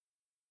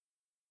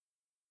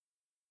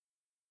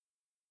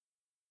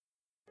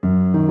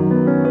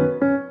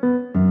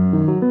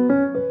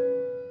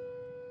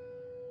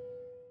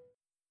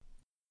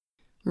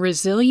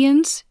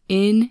Resilience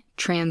in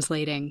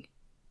translating.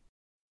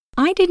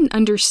 I didn't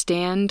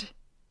understand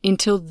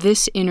until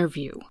this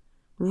interview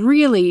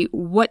really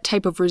what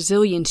type of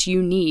resilience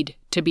you need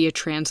to be a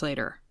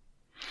translator.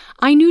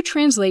 I knew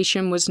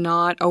translation was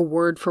not a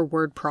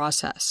word-for-word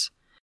process,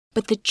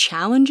 but the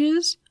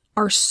challenges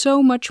are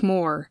so much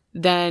more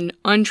than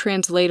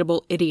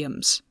untranslatable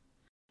idioms,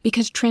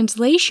 because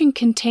translation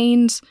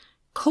contains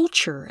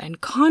culture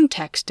and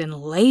context and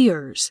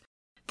layers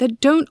that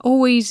don't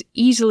always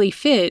easily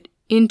fit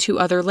into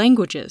other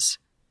languages.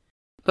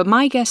 But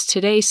my guest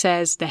today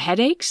says the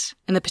headaches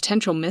and the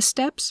potential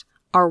missteps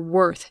are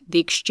worth the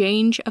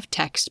exchange of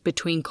text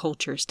between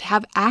cultures to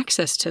have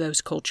access to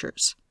those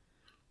cultures.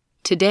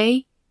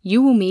 Today,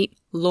 you will meet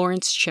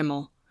Lawrence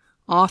Schimmel,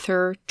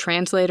 author,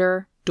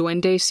 translator,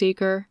 duende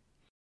seeker.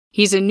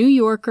 He's a New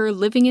Yorker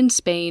living in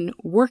Spain,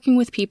 working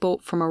with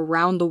people from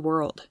around the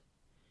world.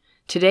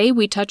 Today,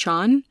 we touch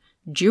on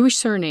Jewish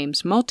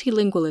surnames,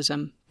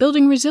 multilingualism,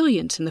 building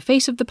resilience in the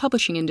face of the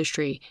publishing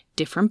industry,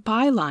 different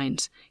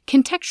bylines,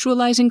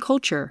 contextualizing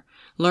culture,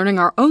 learning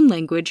our own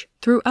language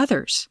through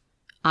others,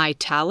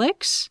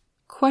 italics, ?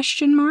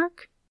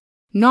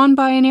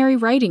 Non-binary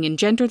writing in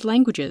gendered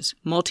languages,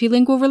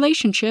 multilingual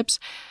relationships,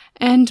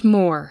 and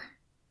more.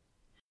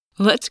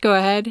 Let's go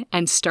ahead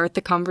and start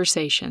the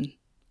conversation.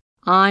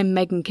 I'm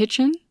Megan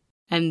Kitchen,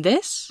 and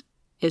this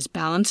is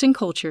Balancing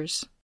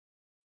Cultures.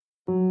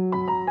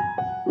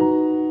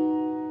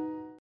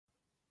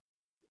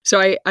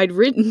 So I'd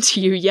written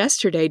to you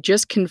yesterday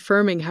just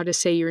confirming how to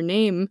say your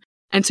name.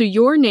 And so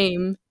your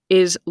name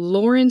is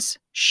Lawrence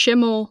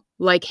Schimmel,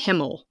 like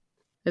Himmel.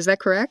 Is that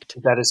correct?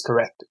 That is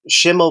correct.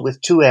 Schimmel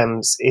with two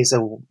M's is a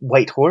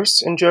white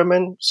horse in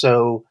German.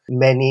 So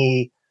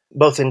many,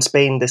 both in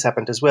Spain this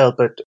happened as well,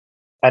 but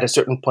at a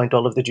certain point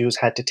all of the Jews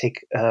had to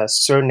take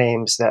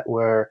surnames that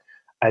were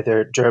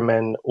either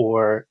German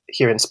or,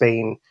 here in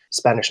Spain,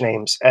 Spanish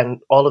names. And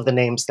all of the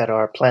names that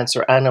are plants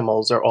or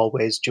animals are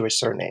always Jewish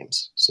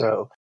surnames.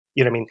 So,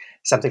 you know what I mean?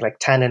 Something like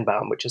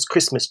Tannenbaum, which is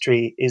Christmas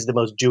tree, is the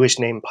most Jewish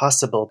name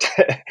possible.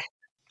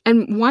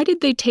 And why did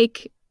they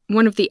take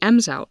one of the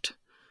M's out?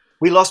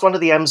 We lost one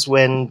of the M's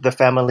when the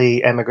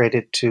family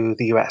emigrated to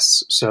the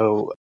US.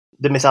 So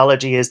the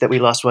mythology is that we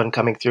lost one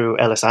coming through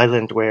Ellis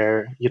Island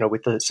where,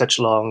 with such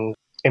long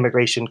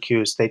immigration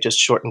queues, they just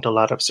shortened a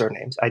lot of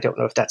surnames. I don't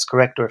know if that's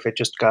correct or if it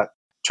just got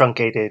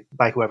truncated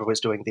by whoever was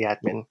doing the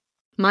admin.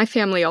 My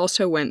family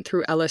also went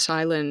through Ellis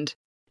Island,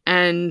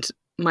 and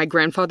my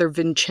grandfather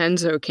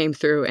Vincenzo came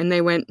through, and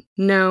they went,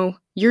 "No,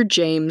 you're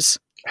James."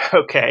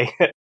 Okay.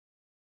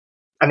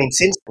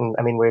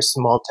 We're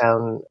small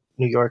town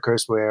New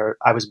Yorkers where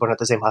I was born at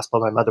the same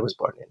hospital my mother was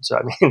born in. So,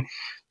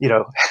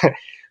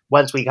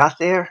 once we got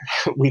there,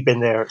 we've been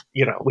there,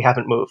 we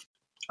haven't moved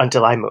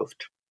until I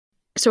moved.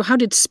 So how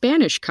did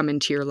Spanish come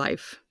into your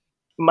life?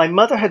 My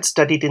mother had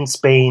studied in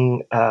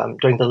Spain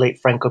during the late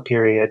Franco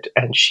period,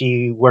 and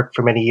she worked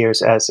for many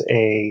years as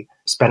a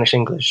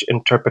Spanish-English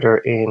interpreter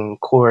in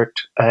court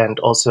and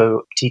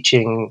also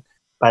teaching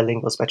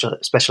bilingual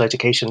special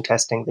education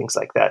testing, things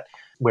like that,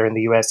 where in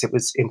the US it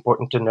was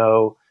important to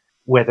know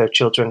whether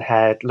children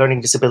had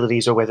learning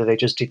disabilities or whether they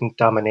just didn't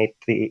dominate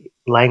the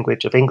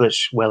language of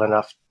English well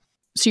enough.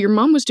 So your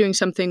mom was doing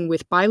something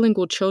with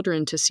bilingual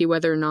children to see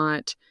whether or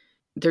not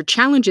their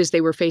challenges they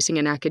were facing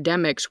in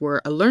academics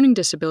were a learning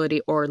disability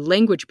or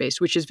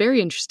language-based, which is very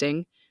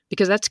interesting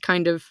because that's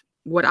kind of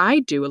what I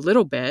do a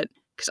little bit,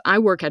 because I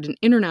work at an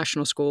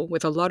international school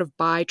with a lot of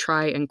bi,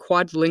 tri, and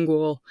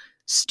quadlingual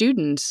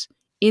students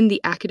in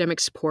the academic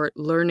support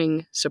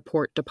learning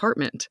support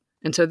department.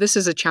 And so this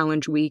is a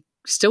challenge we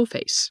still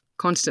face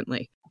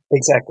constantly.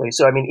 Exactly.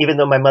 So, even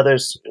though my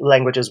mother's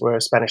languages were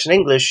Spanish and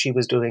English, she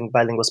was doing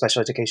bilingual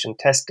special education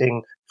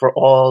testing for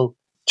all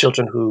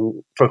children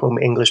for whom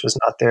English was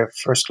not their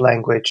first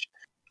language,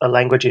 a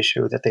language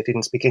issue that they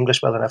didn't speak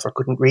English well enough or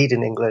couldn't read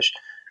in English.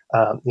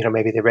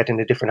 Maybe they read in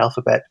a different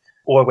alphabet,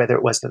 or whether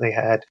it was that they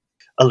had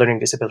a learning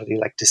disability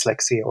like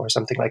dyslexia or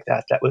something like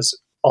that. That was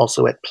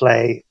also at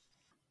play.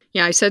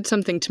 Yeah, I said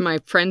something to my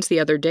friends the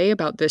other day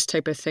about this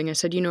type of thing. I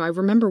said, I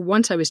remember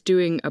once I was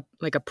doing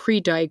a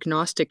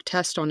pre-diagnostic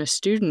test on a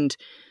student,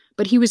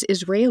 but he was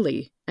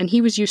Israeli and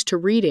he was used to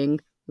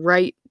reading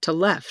right to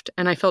left.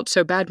 And I felt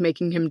so bad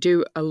making him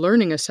do a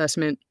learning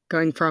assessment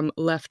going from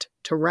left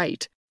to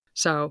right.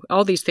 So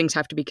all these things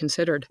have to be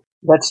considered.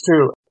 That's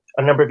true.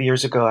 A number of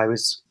years ago, I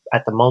was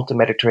at the Malta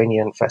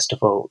Mediterranean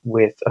Festival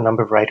with a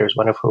number of writers,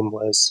 one of whom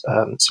was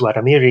Suad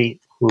Amiri,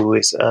 who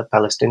is a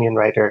Palestinian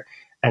writer.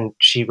 And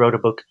she wrote a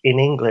book in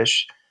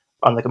English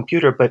on the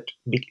computer, but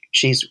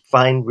she's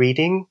fine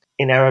reading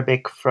in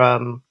Arabic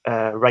from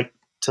right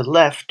to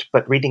left,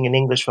 but reading in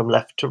English from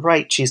left to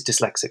right, she's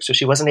dyslexic. So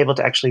she wasn't able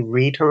to actually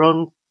read her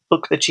own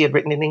book that she had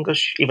written in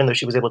English, even though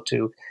she was able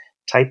to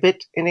type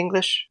it in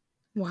English.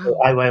 Wow. So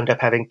I wound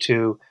up having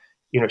to,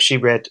 she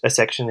read a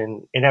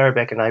section in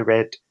Arabic and I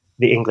read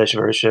the English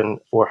version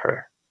for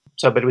her.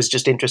 So, but it was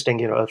just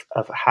interesting,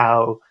 of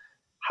how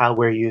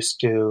we're used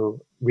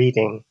to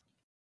reading.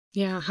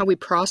 Yeah, how we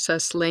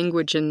process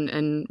language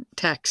and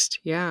text.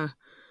 Yeah.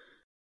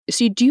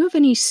 See, do you have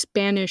any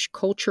Spanish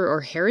culture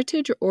or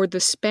heritage, or the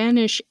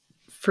Spanish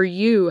for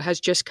you has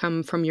just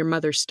come from your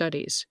mother's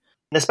studies?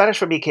 The Spanish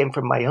for me came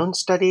from my own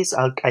studies.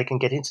 I can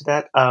get into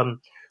that.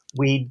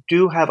 We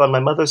do have, on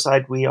my mother's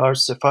side, we are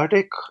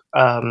Sephardic,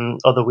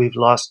 although we've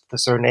lost the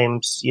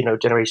surnames,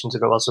 generations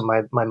ago. Also,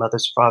 my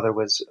mother's father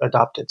was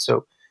adopted,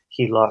 so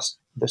he lost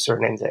the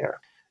surname there.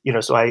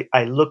 So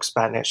I look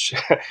Spanish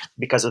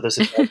because of the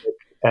Sephardic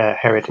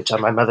heritage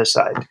on my mother's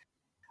side.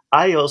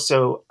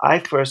 I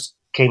first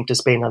came to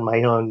Spain on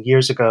my own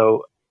years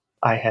ago.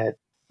 I had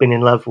been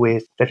in love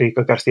with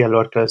Federico Garcia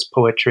Lorca's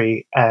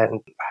poetry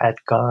and had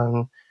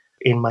gone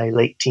in my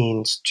late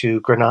teens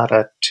to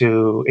Granada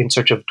in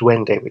search of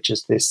duende, which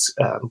is this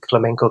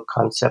flamenco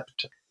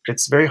concept.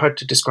 It's very hard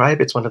to describe.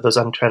 It's one of those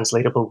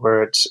untranslatable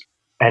words.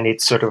 And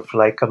it's sort of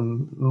like a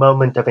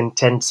moment of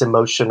intense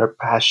emotion or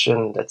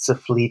passion that's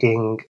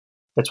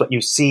what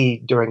you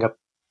see during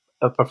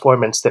a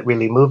performance that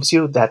really moves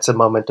you. That's a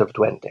moment of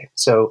duende.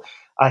 So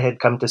I had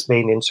come to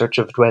Spain in search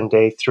of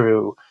duende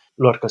through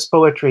Lorca's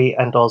poetry,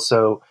 and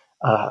also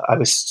I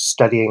was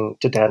studying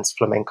to dance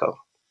flamenco.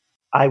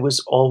 I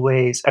was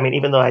always,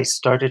 even though I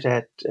started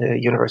at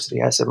university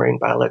as a marine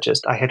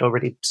biologist, I had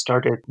already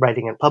started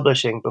writing and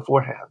publishing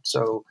beforehand.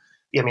 So,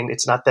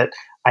 it's not that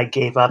I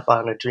gave up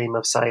on a dream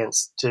of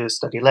science to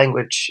study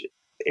language.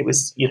 It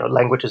was,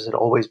 languages had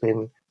always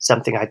been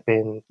something I'd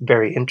been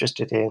very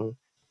interested in,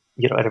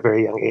 at a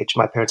very young age.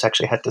 My parents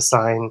actually had to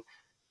sign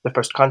the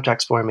first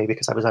contracts for me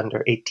because I was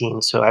under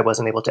 18, so I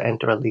wasn't able to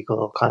enter a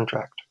legal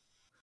contract.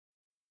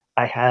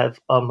 I have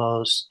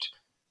almost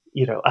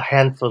a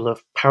handful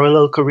of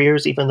parallel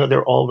careers, even though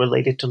they're all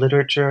related to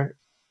literature.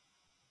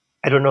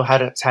 I don't know how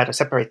to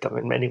separate them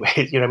in many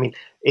ways.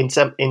 In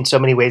so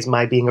many ways,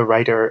 my being a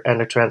writer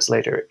and a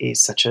translator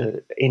is such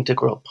an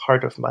integral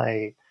part of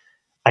my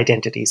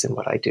identities and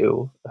what I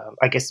do.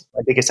 I guess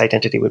my biggest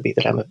identity would be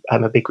that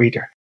I'm a big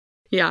reader.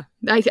 Yeah,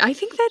 I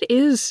think that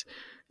is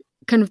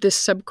kind of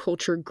this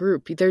subculture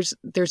group. There's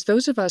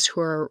those of us who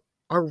are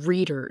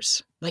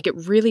readers. Like, it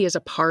really is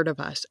a part of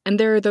us. And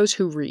there are those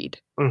who read.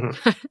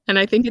 Mm-hmm. And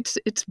I think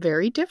it's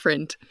very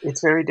different.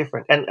 It's very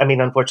different. And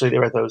unfortunately,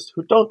 there are those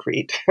who don't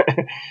read.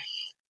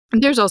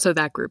 And there's also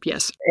that group,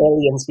 yes.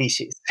 Alien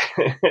species.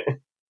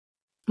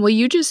 Well,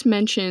 you just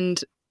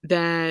mentioned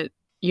that,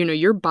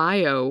 your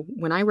bio,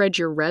 when I read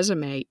your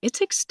resume,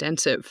 it's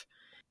extensive.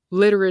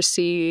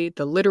 Literacy,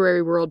 the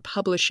literary world,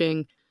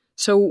 publishing.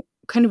 So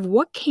kind of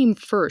what came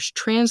first?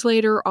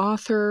 Translator,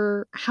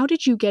 author? How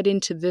did you get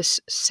into this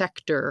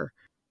sector?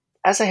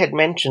 As I had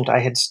mentioned, I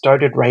had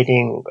started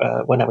writing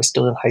when I was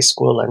still in high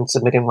school and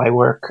submitting my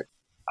work.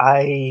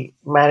 I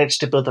managed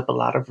to build up a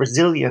lot of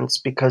resilience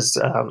because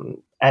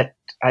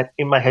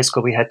in my high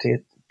school we had to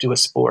do a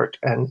sport,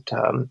 and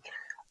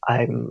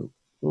I'm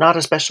not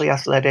especially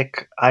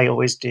athletic. I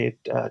always did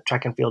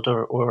track and field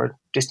or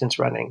distance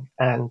running,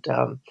 and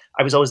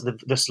I was always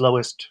the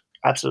slowest,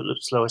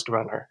 absolute slowest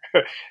runner.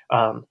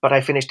 But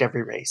I finished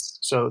every race.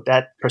 So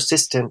that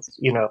persistence,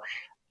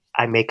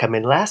 I may come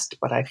in last,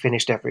 but I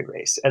finished every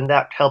race. And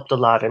that helped a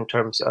lot in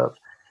terms of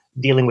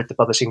dealing with the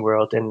publishing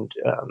world. And,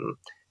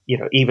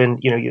 even,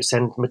 you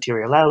send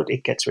material out,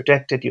 it gets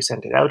rejected, you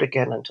send it out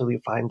again until you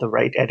find the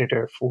right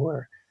editor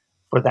for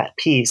that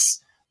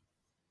piece.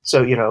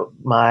 So,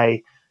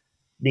 my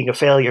being a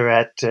failure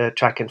at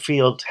track and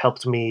field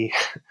helped me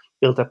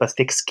build up a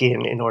thick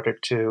skin in order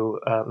to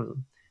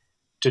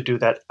do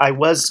that. I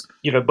was,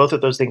 both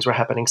of those things were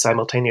happening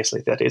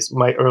simultaneously. That is,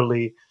 my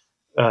early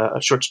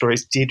short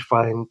stories did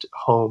find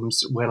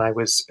homes when I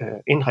was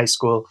in high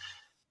school.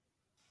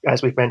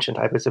 As we've mentioned,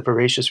 I was a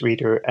voracious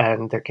reader,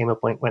 and there came a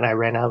point when I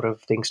ran out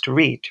of things to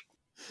read.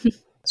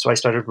 So I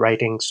started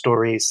writing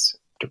stories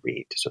to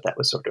read. So that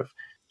was sort of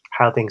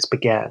how things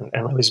began.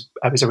 And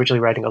I was originally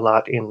writing a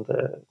lot in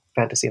the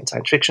fantasy and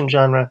science fiction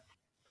genre,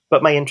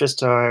 but my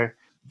interests are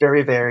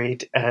very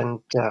varied. And,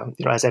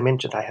 as I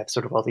mentioned, I have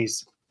sort of all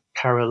these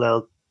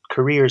parallel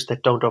careers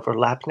that don't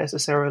overlap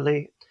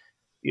necessarily.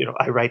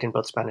 I write in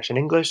both Spanish and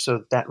English,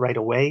 so that right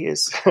away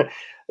is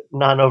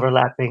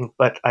non-overlapping,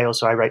 but I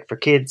write for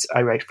kids,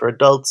 I write for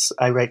adults,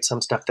 I write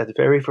some stuff that's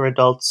very for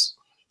adults.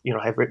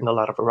 I've written a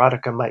lot of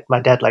erotica. My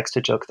dad likes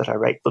to joke that I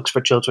write books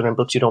for children and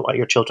books you don't want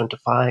your children to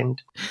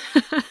find.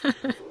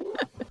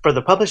 For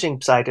the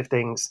publishing side of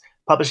things,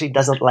 publishing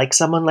doesn't like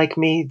someone like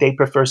me. They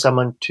prefer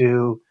someone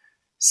to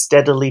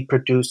steadily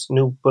produce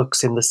new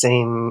books in the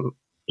same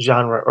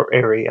genre or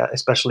area,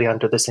 especially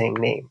under the same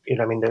name.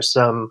 There's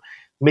some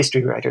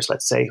mystery writers,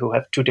 let's say, who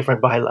have two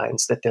different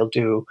bylines, that they'll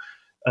do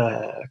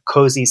a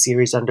cozy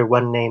series under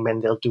one name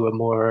and they'll do a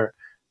more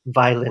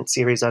violent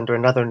series under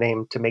another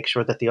name to make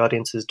sure that the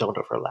audiences don't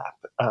overlap.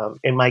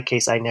 In my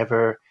case,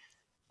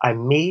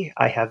 I'm me.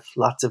 I have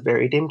lots of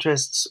varied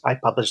interests. I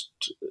published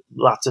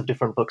lots of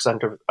different books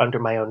under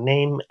my own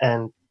name,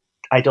 and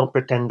I don't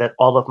pretend that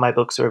all of my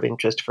books are of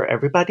interest for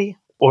everybody,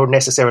 or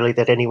necessarily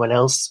that anyone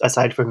else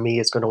aside from me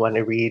is going to want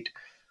to read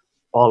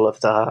all of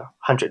the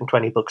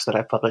 120 books that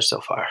I've published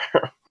so far.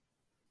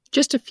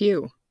 Just a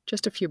few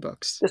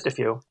books. Just a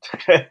few.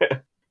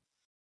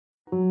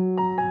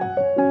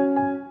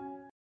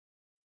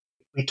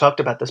 we talked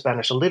about the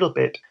Spanish a little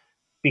bit.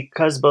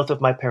 Because both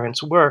of my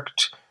parents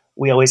worked,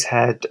 we always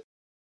had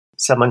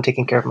someone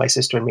taking care of my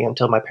sister and me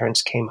until my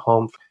parents came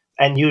home.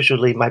 And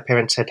usually my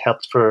parents had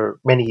helped for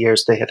many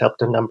years. They had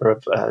helped a number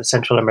of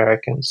Central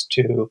Americans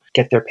to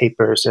get their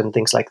papers and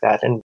things like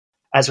that. And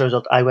as a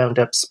result, I wound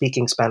up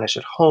speaking Spanish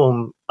at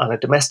home on a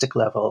domestic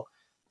level.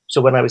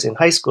 So when I was in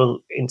high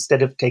school,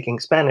 instead of taking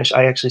Spanish,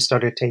 I actually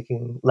started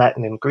taking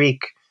Latin and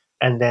Greek.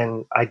 And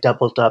then I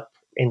doubled up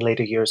in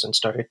later years and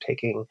started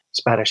taking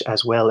Spanish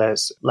as well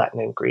as Latin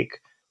and Greek.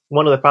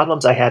 One of the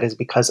problems I had is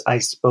because I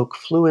spoke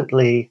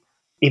fluently,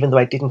 even though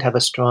I didn't have a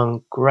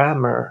strong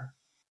grammar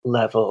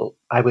level,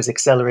 I was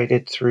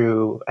accelerated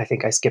through, I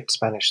think I skipped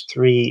Spanish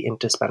 3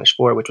 into Spanish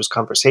 4, which was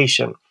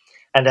conversation.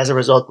 And as a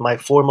result, my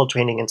formal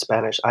training in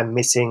Spanish, I'm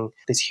missing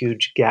this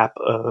huge gap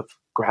of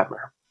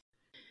grammar.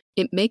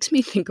 It makes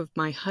me think of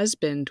my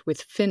husband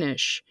with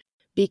Finnish,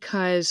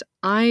 because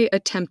I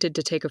attempted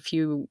to take a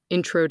few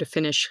intro to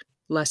Finnish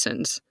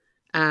lessons.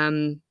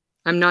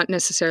 I'm not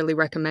necessarily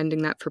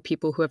recommending that for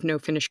people who have no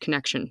Finnish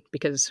connection,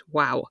 because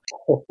wow.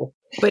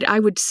 But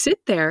I would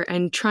sit there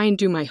and try and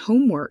do my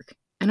homework.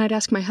 And I'd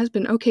ask my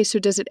husband, okay, so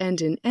does it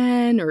end in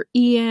N or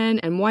EN?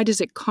 And why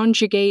does it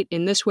conjugate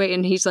in this way?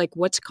 And he's like,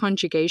 what's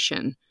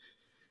conjugation?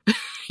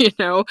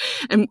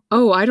 And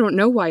I don't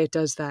know why it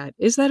does that.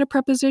 Is that a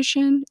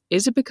preposition?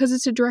 Is it because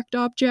it's a direct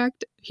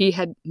object? He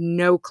had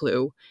no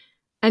clue.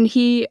 And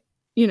he,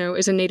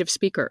 is a native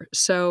speaker.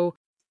 So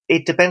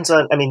it depends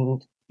on,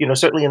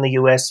 certainly in the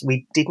US,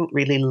 we didn't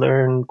really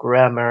learn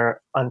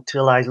grammar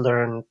until I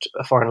learned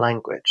a foreign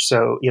language.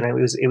 So,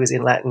 it was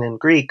in Latin and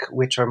Greek,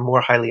 which are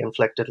more highly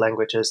inflected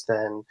languages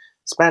than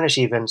Spanish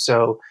even.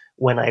 So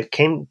when I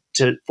came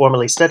to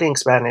formally studying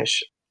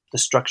Spanish, the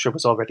structure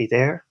was already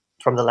there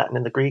from the Latin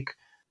and the Greek.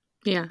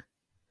 Yeah.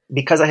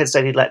 Because I had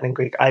studied Latin and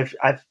Greek, I've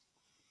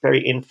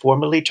very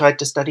informally tried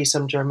to study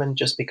some German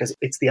just because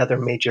it's the other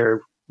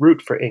major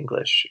route for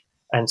English.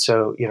 And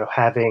so,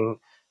 having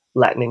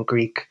Latin and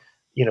Greek,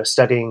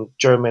 studying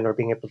German or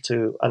being able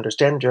to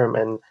understand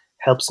German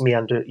helps me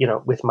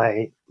with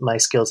my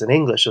skills in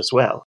English as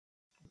well.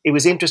 It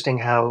was interesting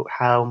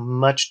how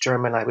much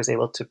German I was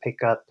able to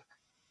pick up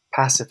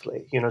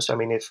passively. So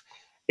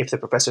if the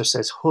professor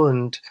says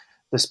Hund,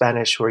 the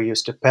Spanish who are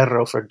used to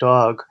perro for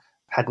dog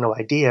had no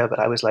idea, but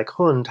I was like,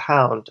 Hund,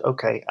 hound,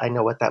 okay, I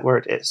know what that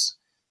word is.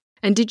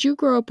 And did you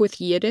grow up with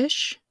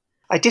Yiddish?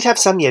 I did have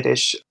some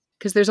Yiddish.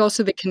 Because there's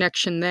also the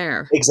connection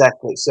there.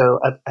 Exactly. So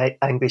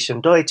ein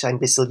bisschen Deutsch, ein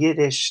bisschen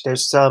Yiddish,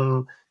 there's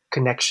some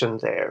connection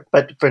there.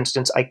 But for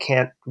instance, I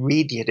can't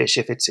read Yiddish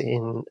if it's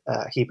in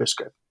Hebrew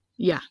script.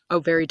 Yeah.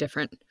 Oh, very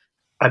different.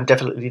 I'm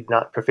definitely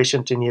not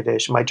proficient in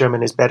Yiddish. My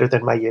German is better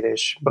than my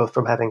Yiddish, both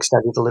from having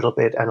studied a little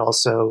bit and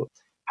also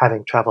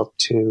having traveled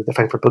to the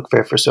Frankfurt Book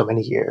Fair for so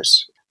many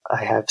years.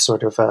 I have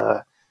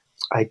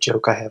I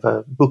joke, I have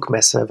a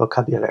Buchmesse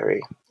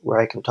vocabulary where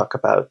I can talk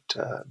about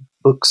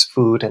books,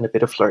 food, and a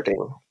bit of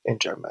flirting in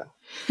German.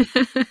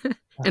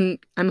 And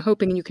I'm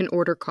hoping you can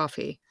order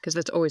coffee, because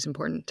that's always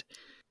important.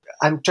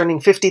 I'm turning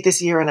 50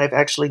 this year, and I've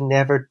actually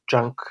never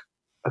drunk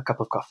a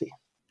cup of coffee.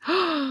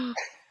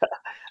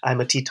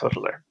 I'm a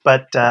teetotaler.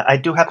 But I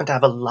do happen to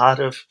have a lot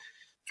of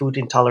food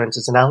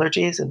intolerances and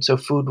allergies, and so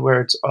food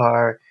words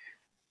are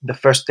the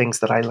first things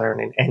that I learn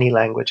in any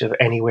language of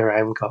anywhere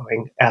I'm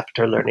going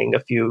after learning a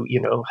few,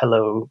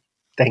 hello,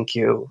 thank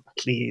you,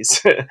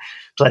 please,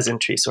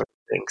 pleasantry sort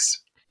of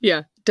things.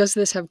 Yeah. Does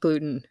this have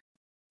gluten?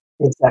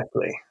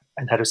 Exactly.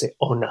 And how to say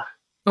ona.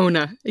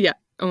 Ona. Yeah.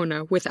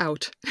 Ona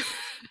without.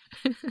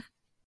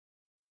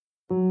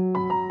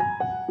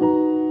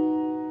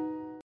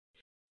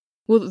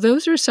 Well,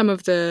 those are some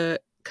of the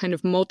kind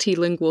of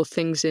multilingual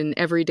things in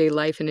everyday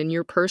life and in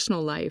your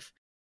personal life.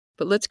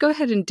 But let's go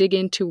ahead and dig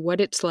into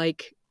what it's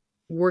like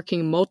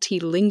working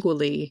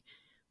multilingually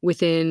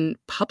within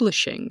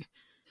publishing,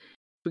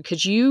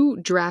 because you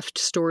draft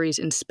stories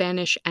in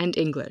Spanish and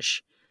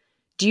English.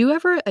 Do you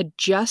ever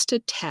adjust a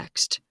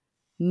text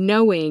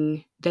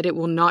knowing that it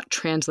will not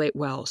translate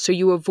well, so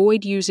you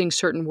avoid using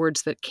certain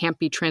words that can't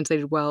be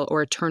translated well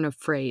or a turn of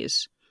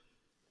phrase?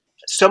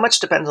 So much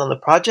depends on the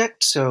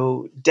project.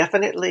 So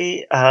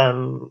definitely,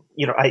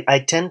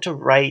 I tend to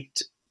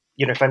write,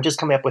 if I'm just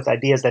coming up with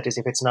ideas, that is,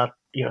 if it's not,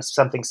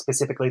 something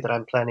specifically that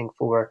I'm planning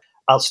for,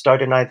 I'll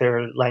start in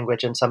either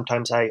language, and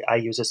sometimes I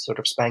use a sort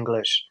of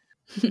Spanglish.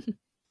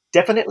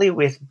 Definitely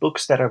with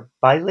books that are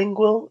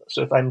bilingual.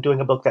 So if I'm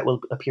doing a book that will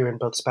appear in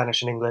both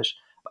Spanish and English,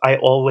 I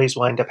always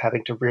wind up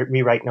having to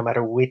rewrite no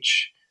matter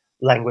which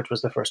language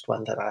was the first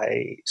one that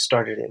I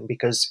started in,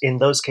 because in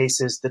those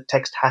cases, the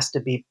text has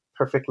to be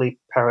perfectly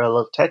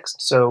parallel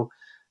text. So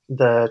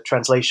the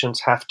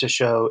translations have to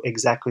show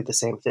exactly the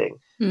same thing.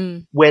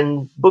 Mm.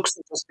 When books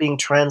are just being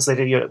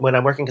translated, when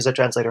I'm working as a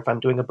translator, if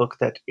I'm doing a book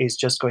that is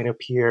just going to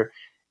appear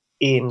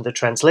in the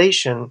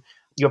translation,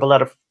 you have a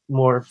lot of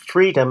more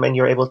freedom and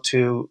you're able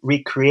to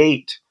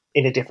recreate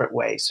in a different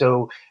way.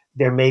 So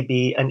there may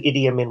be an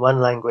idiom in one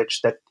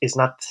language that is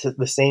not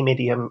the same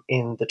idiom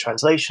in the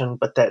translation,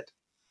 but that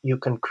you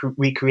can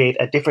recreate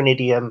a different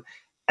idiom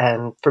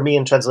And for me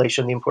in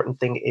translation, the important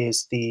thing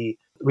is the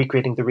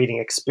recreating the reading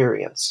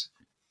experience.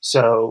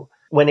 So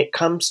when it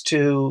comes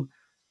to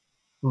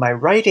my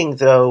writing,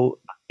 though,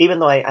 even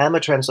though I am a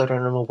translator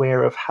and I'm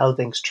aware of how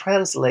things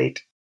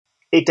translate,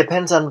 it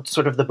depends on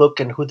sort of the book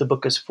and who the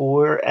book is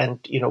for, and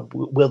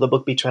will the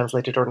book be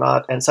translated or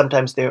not. And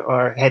sometimes there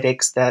are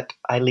headaches that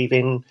I leave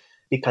in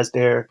because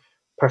they're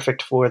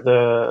perfect for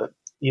the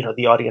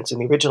audience in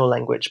the original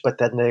language, but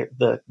then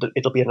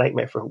it'll be a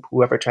nightmare for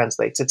whoever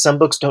translates it. Some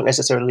books don't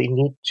necessarily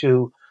need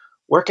to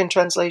work in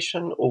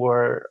translation,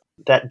 or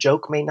that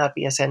joke may not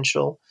be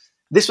essential.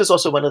 This was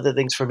also one of the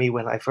things for me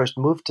when I first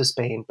moved to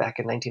Spain back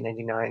in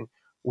 1999,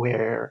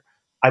 where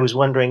I was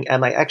wondering,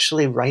 am I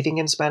actually writing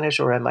in Spanish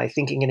or am I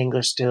thinking in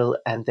English still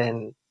and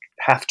then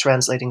half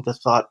translating the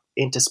thought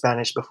into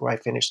Spanish before I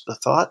finished the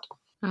thought?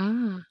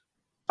 Ah.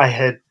 I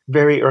had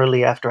very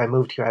early after I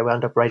moved here, I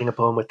wound up writing a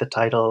poem with the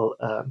title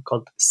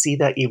called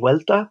Ida y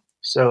Vuelta.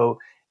 So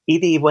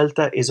Ida y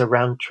Vuelta is a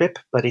round trip,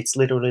 but it's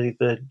literally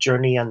the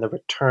journey and the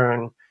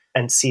return.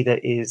 And Ida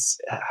is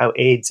how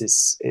AIDS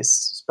is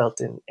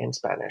spelt in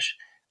Spanish.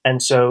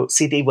 And so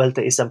Ida y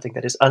Vuelta is something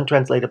that is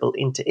untranslatable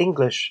into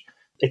English.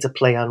 It's a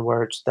play on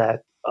words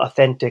that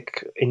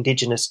authentic,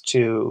 indigenous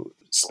to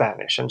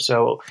Spanish. And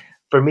so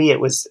for me, it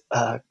was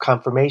a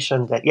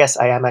confirmation that, yes,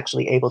 I am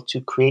actually able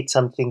to create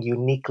something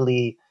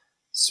uniquely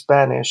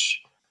Spanish.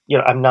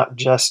 I'm not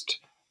just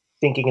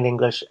thinking in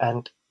English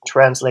and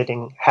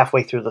translating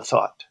halfway through the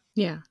thought.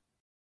 Yeah.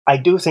 I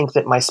do think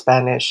that my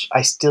Spanish,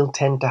 I still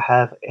tend to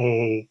have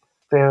a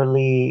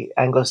fairly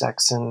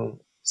Anglo-Saxon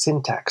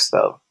syntax,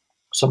 though.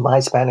 So my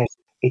Spanish,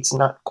 it's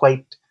not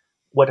quite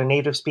what a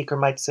native speaker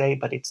might say,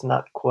 but it's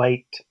not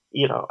quite,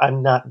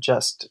 I'm not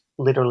just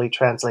literally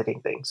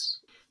translating things.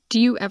 Do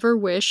you ever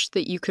wish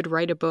that you could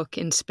write a book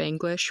in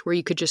Spanglish where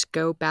you could just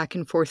go back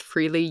and forth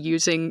freely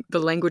using the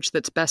language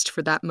that's best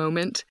for that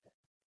moment?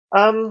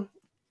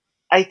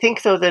 I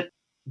think, though, that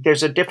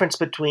there's a difference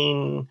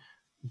between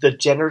the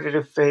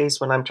generative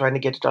phase when I'm trying to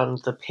get it on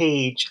the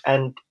page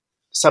and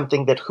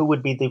something that who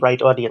would be the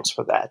right audience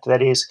for that.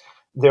 That is,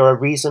 there are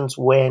reasons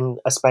when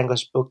a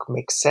Spanglish book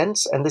makes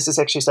sense. And this is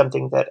actually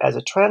something that as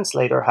a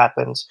translator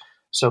happens.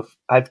 So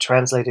I've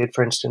translated,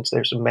 for instance,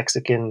 there's a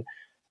Mexican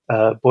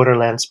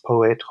borderlands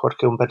poet, Jorge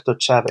Humberto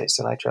Chavez,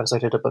 and I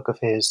translated a book of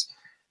his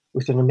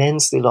with an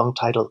immensely long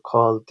title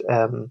called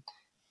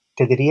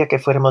Te diría que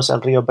fuéramos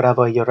al río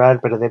Bravo a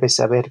llorar, pero debes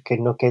saber que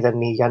no queda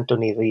ni llanto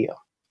ni río.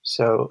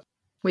 So,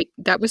 wait,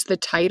 that was the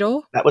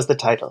title? That was the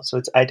title.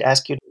 So I'd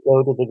ask you to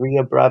go to the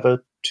Rio Bravo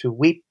to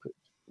weep,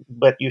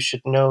 but you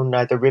should know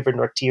neither river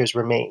nor tears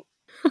remain.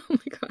 Oh my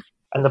God.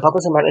 And the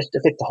publisher managed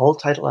to fit the whole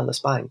title on the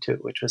spine too,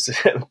 which was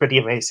pretty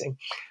amazing.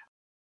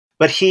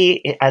 But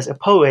he, as a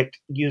poet,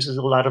 uses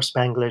a lot of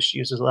Spanglish,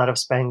 uses a lot of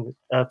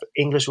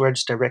English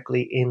words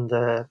directly in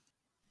the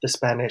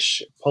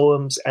Spanish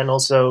poems, and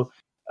also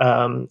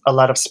a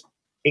lot of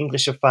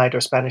Englishified or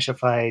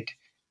Spanishified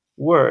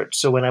words.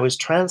 So when I was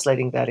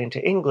translating that into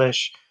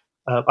English,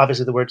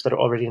 obviously the words that are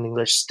already in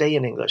English stay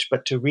in English,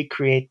 but to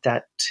recreate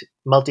that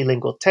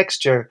multilingual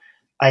texture,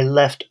 I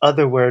left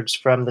other words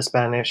from the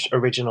Spanish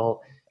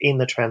original in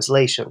the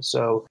translation.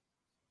 So,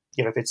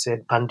 if it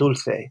said pan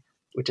dulce,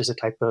 which is a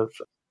type of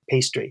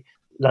pastry,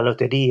 la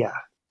loteria,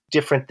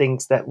 different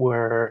things that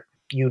were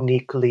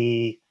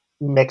uniquely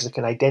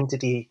Mexican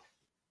identity,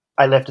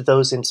 I left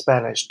those in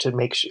Spanish to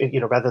make sure,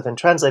 rather than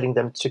translating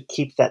them, to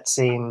keep that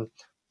same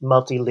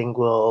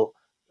multilingual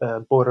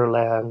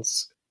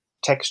borderlands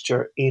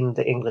texture in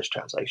the English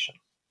translation.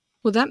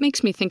 Well, that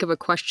makes me think of a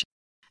question.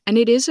 And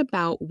it is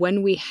about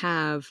when we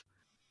have,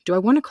 do I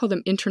want to call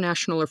them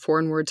international or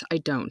foreign words? I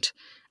don't.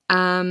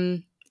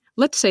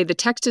 Let's say the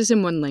text is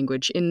in one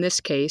language. In this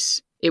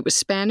case, it was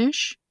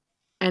Spanish,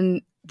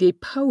 and the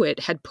poet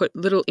had put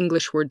little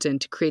English words in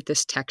to create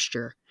this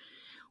texture.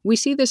 We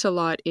see this a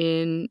lot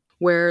in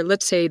where,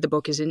 let's say the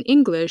book is in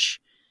English,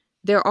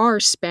 there are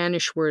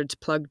Spanish words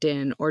plugged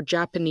in, or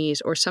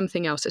Japanese, or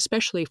something else,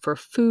 especially for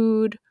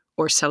food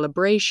or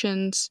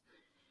celebrations.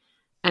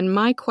 And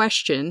my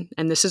question,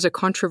 and this is a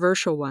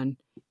controversial one,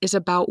 is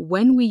about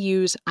when we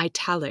use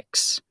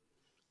italics.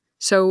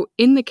 So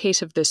in the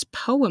case of this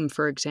poem,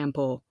 for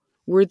example,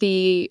 were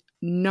the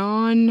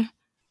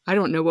I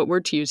don't know what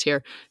word to use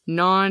here,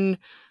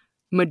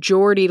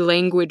 non-majority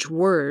language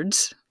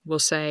words, we'll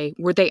say,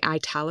 were they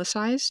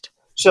italicized?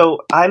 So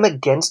I'm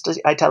against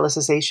the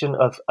italicization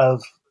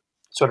of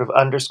sort of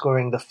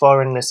underscoring the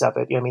foreignness of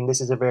it. I mean,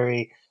 this is a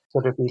very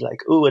sort of be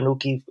like, ooh, an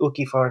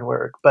uki foreign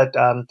word. But,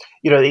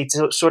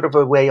 it's sort of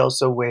a way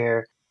also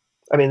where,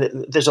 I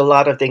mean, there's a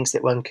lot of things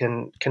that one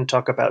can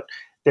talk about.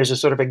 There's a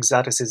sort of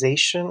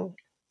exoticization,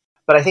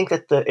 but I think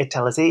that the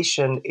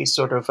italicization is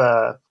sort of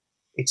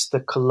it's the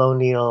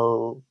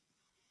colonial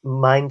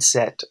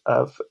mindset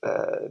of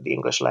the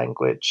English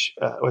language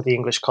or the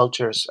English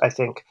cultures. I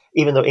think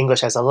even though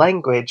English as a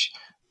language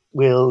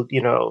will,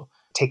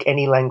 take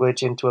any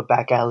language into a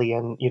back alley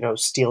and,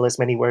 steal as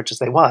many words as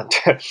they want.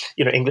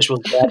 English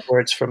will grab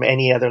words from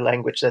any other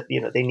language that,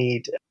 they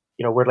need,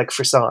 a word like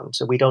frisson.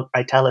 So we don't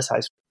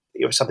italicize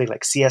or something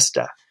like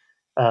siesta.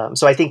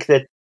 So I think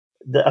that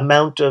the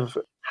amount of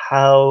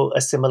how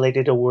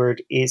assimilated a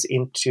word is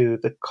into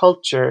the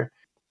culture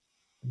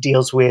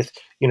deals with,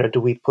 do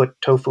we put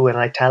tofu in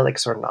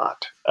italics or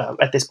not?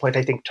 At this point,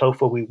 I think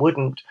tofu we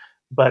wouldn't,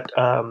 but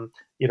a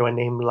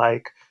name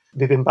like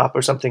bibimbap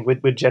or something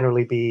would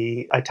generally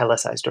be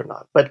italicized or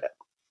not. But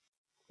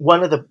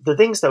one of the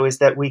things, though, is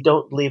that we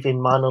don't live in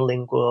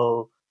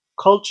monolingual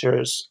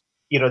cultures.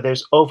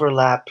 There's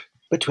overlap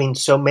between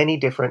so many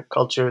different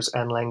cultures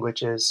and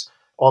languages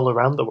all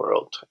around the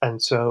world.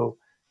 And so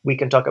we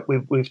can talk,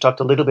 we've talked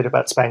a little bit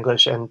about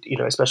Spanglish, and,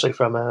 especially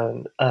from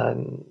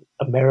an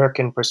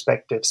American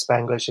perspective,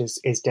 Spanglish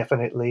is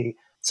definitely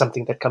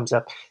something that comes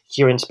up.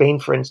 Here in Spain,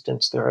 for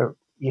instance, there are,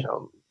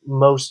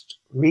 most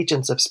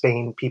regions of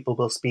Spain, people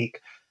will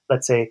speak,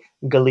 let's say,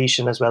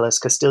 Galician as well as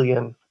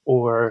Castilian,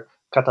 or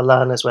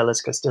Catalan as well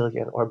as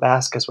Castilian, or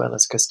Basque as well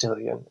as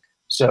Castilian.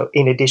 So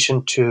in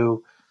addition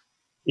to,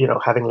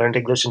 having learned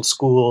English in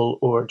school,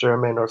 or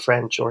German or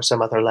French or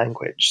some other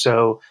language.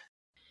 So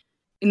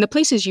in the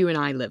places you and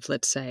I live,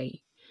 let's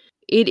say,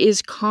 it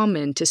is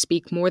common to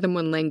speak more than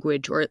one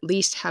language, or at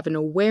least have an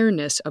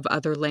awareness of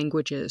other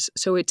languages.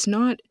 So it's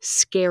not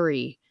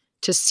scary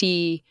to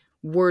see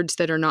words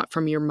that are not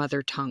from your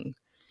mother tongue.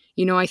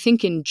 I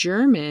think in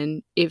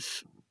German,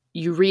 if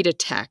you read a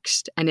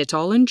text and it's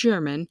all in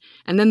German,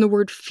 and then the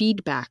word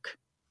feedback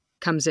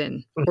comes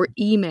in, or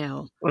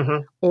email,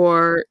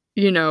 or,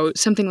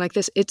 something like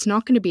this, it's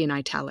not going to be in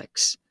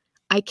italics.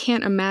 I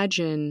can't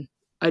imagine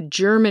a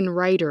German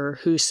writer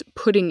who's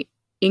putting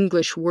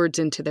English words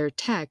into their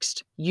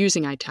text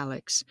using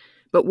italics.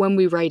 But when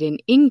we write in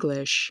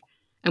English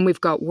and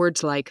we've got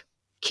words like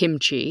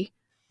kimchi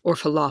or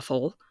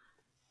falafel,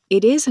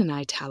 it is in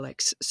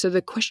italics. So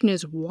the question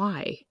is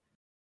why?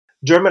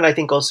 German, I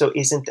think, also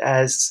isn't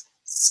as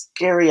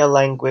scary a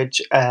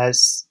language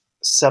as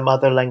some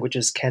other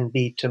languages can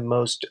be to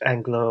most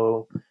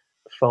Anglophone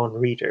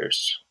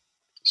readers.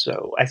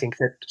 So I think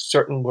that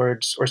certain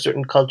words or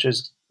certain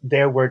cultures,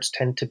 their words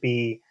tend to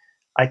be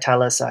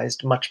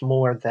italicized much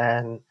more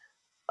than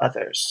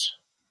others.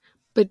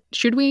 But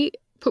should we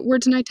put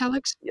words in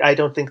italics? I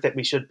don't think that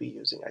we should be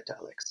using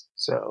italics.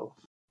 So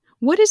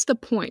what is the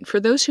point? For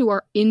those who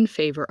are in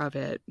favor of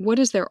it, what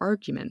is their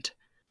argument?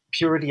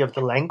 Purity of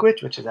the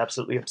language, which is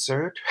absolutely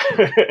absurd.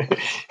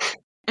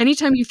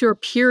 Anytime you throw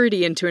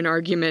purity into an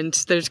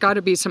argument, there's got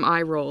to be some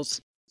eye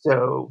rolls.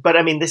 So, but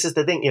I mean, this is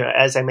the thing,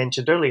 as I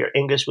mentioned earlier,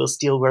 English will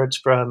steal words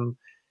from,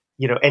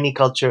 any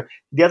culture.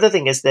 The other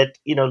thing is that,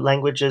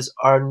 languages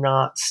are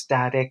not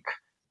static.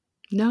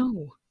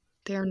 No,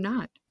 they're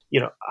not.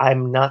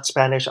 I'm not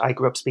Spanish. I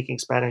grew up speaking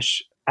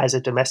Spanish as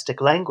a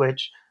domestic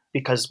language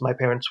because my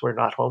parents were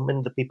not home,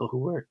 and the people who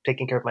were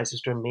taking care of my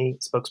sister and me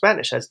spoke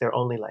Spanish as their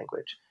only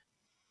language.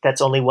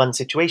 That's only one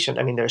situation.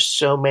 I mean, there's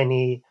so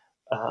many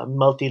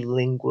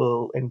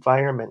multilingual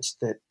environments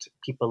that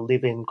people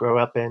live in, grow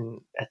up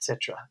in,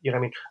 etc.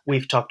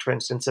 We've talked, for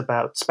instance,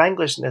 about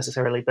Spanglish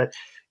necessarily, but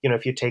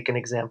if you take an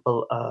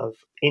example of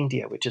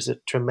India, which is a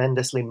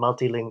tremendously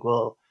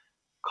multilingual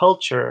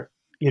culture,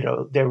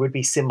 there would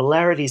be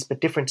similarities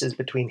but differences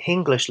between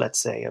Hinglish, let's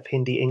say, of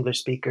Hindi English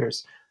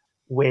speakers,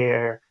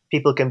 where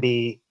people can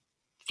be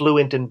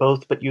fluent in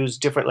both but use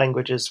different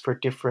languages for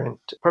different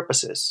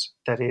purposes.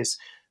 That is,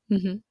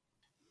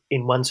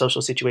 in one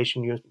social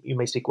situation, you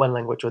may speak one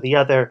language or the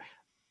other.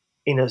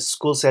 In a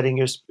school setting,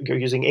 you're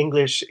using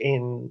English.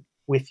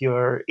 With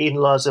your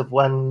in-laws of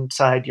one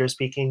side, you're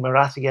speaking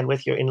Marathi, and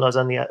with your in-laws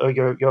or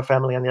your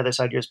family on the other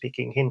side, you're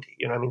speaking Hindi.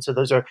 So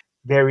those are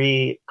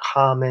very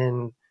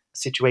common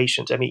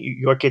situations. I mean,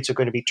 your kids are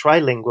going to be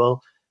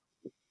trilingual,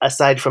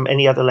 aside from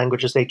any other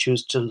languages they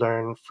choose to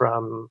learn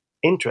from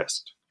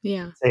interest.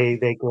 Yeah.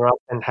 They grow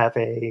up and have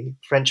a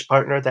French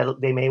partner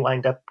that they may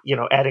wind up,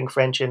 adding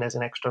French in as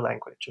an extra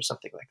language or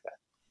something like that.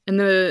 And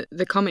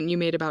the comment you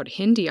made about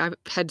Hindi, I've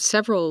had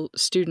several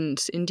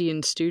students,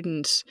 Indian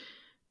students,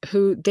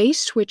 who they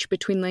switch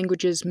between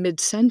languages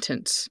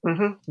mid-sentence.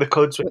 The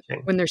code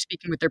switching. When they're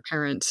speaking with their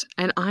parents.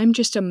 And I'm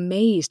just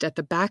amazed at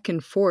the back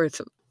and forth.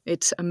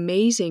 It's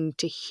amazing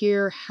to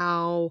hear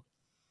how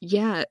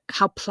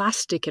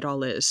plastic it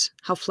all is,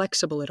 how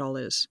flexible it all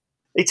is.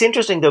 It's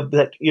interesting, though,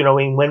 that,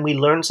 when we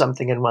learn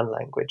something in one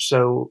language,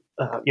 so,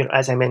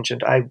 as I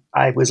mentioned,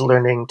 I was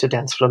learning to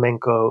dance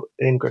flamenco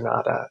in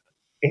Granada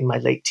in my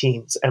late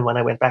teens. And when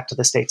I went back to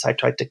the States, I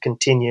tried to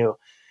continue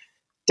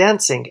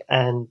dancing.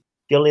 And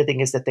the only thing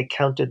is that they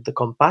counted the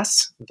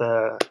compás,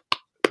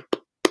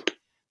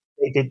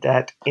 they did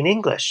that in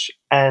English.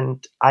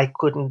 And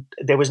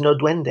there was no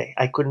duende.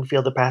 I couldn't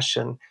feel the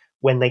passion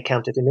when they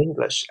counted in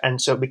English. And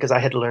so, because I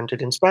had learned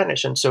it in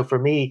Spanish. And so for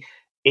me,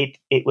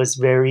 it was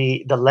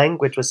the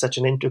language was such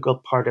an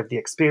integral part of the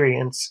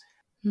experience.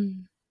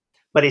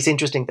 But it's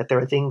interesting that there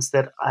are things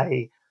that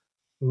I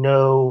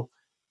know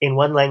in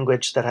one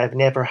language that I've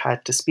never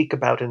had to speak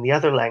about in the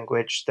other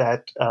language,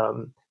 that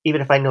even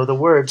if I know the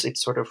words,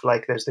 it's sort of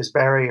like there's this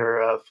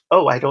barrier of,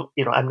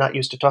 I'm not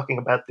used to talking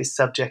about this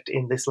subject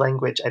in this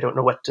language. I don't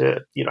know what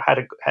to, how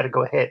to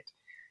go ahead.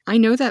 I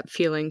know that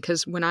feeling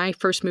because when I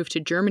first moved to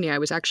Germany, I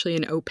was actually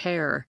an au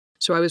pair.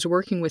 So I was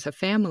working with a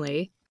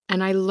family,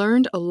 And I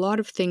learned a lot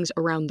of things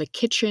around the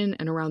kitchen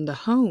and around the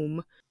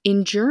home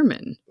in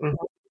German. Mhm.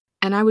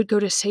 And I would go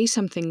to say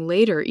something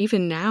later,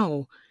 even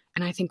now,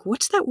 and I think,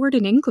 what's that word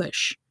in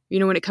English? You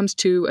know, when it comes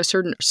to a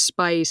certain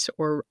spice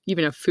or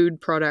even a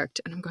food product.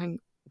 And I'm going,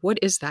 what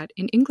is that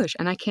in English?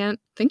 And I can't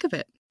think of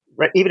it.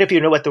 Right. Even if you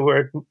know what the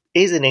word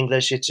is in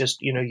English, it's just,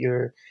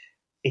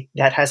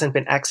 that hasn't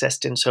been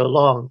accessed in so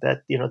long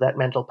that, that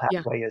mental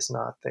Yeah. pathway is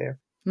not there.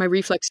 My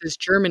reflex is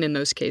German in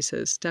those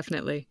cases,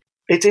 definitely.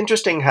 It's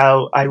interesting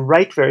how I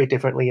write very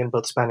differently in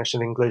both Spanish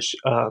and English.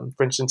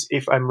 For instance,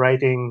 if I'm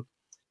writing,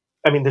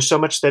 there's so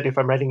much that if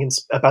I'm writing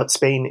about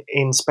Spain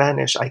in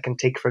Spanish, I can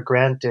take for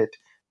granted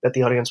that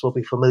the audience will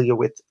be familiar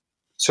with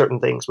certain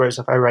things. Whereas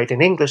if I write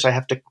in English, I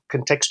have to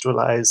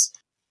contextualize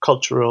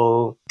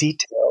cultural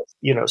details.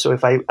 So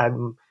if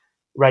I'm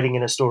writing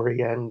in a story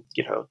and,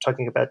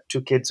 talking about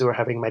two kids who are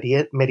having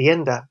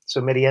merienda.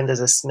 So merienda is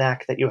a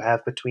snack that you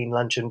have between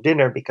lunch and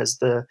dinner because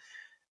the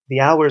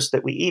hours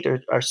that we eat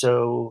are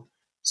so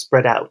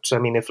spread out.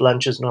 So, if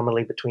lunch is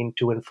normally between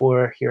 2 and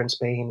 4 here in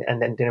Spain, and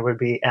then dinner would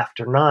be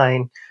after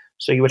 9,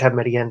 so you would have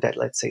merienda at,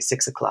 let's say,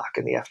 6 o'clock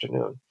in the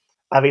afternoon.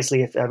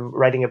 Obviously, if I'm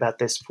writing about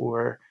this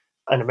for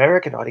an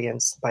American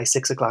audience, by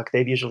 6 o'clock,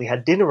 they've usually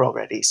had dinner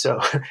already. So,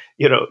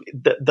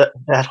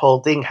 that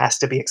whole thing has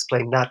to be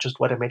explained, not just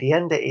what a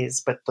merienda is,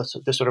 but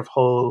the sort of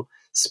whole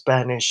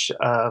Spanish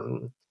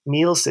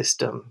meal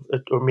system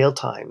or meal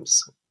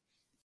times.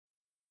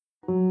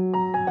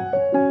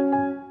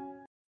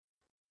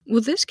 Well,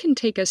 this can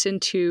take us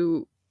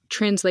into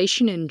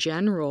translation in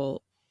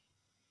general.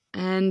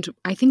 And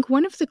I think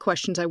one of the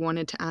questions I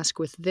wanted to ask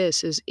with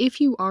this is if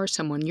you are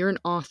someone, you're an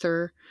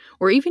author,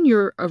 or even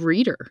you're a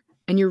reader,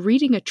 and you're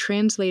reading a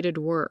translated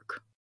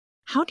work,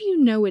 how do you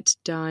know it's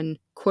done,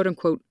 quote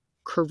unquote,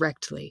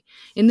 correctly?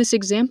 In this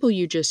example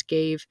you just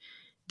gave,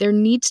 there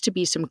needs to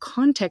be some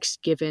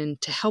context given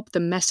to help the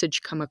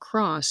message come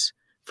across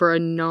for a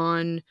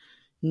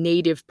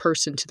non-native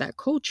person to that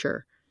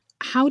culture.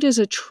 How does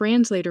a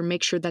translator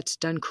make sure that's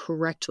done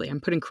correctly? I'm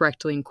putting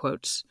correctly in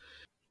quotes.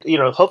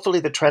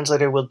 Hopefully the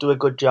translator will do a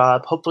good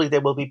job. Hopefully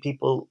there will be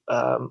people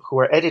who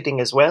are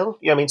editing as well.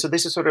 So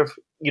this is sort of,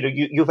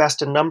 you've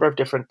asked a number of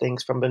different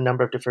things from a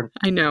number of different.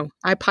 I know.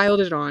 I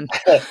piled it on.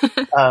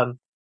 From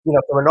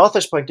an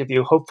author's point of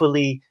view,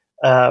 hopefully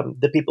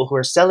the people who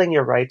are selling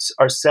your rights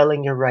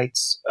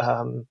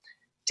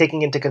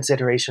taking into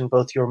consideration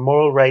both your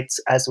moral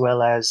rights as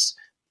well as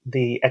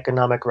the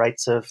economic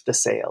rights of the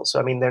sale.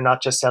 So, they're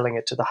not just selling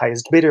it to the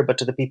highest bidder, but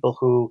to the people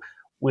who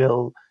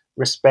will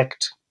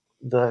respect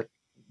the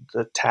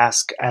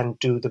task and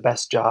do the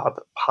best job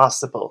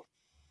possible.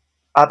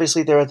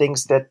 Obviously, there are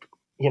things that,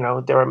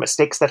 there are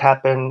mistakes that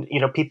happen.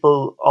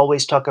 People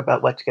always talk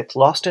about what gets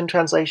lost in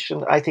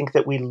translation. I think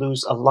that we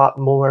lose a lot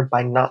more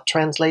by not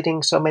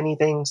translating so many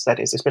things, that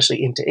is,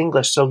 especially into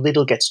English, so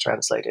little gets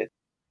translated.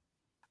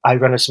 I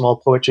run a small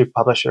poetry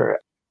publisher.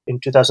 In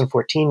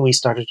 2014, we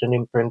started an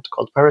imprint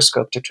called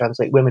Periscope to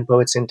translate women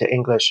poets into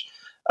English,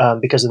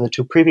 because in the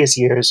 2 previous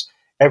years,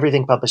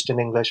 everything published in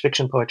English,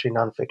 fiction, poetry,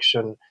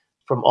 nonfiction,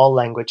 from all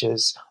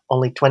languages,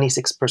 only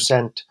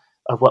 26%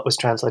 of what was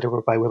translated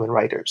were by women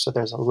writers. So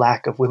there's a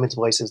lack of women's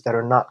voices that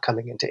are not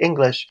coming into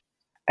English.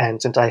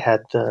 And since I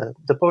had the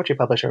poetry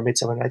publisher,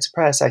 Midsummer Night's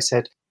Press, I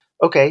said,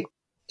 okay,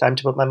 time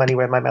to put my money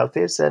where my mouth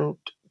is and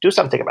do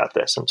something about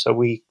this. And so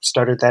we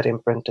started that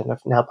imprint and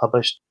have now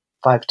published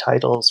 5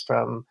 titles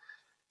from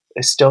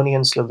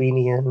Estonian,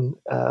 Slovenian,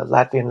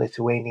 Latvian,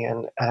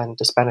 Lithuanian, and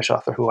a Spanish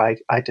author who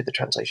I did the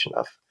translation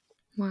of.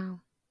 Wow.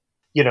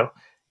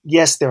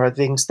 Yes, there are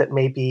things that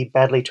may be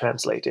badly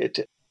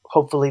translated.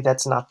 Hopefully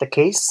that's not the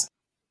case.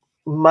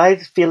 My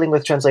feeling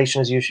with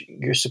translation is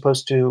you're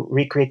supposed to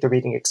recreate the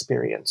reading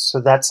experience. So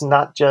that's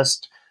not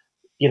just,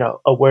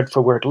 a word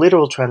for word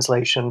literal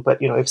translation, but,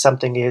 if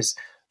something is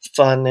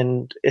fun,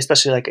 and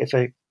especially like if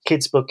a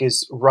kid's book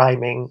is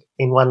rhyming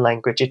in one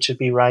language, it should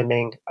be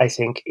rhyming, I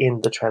think,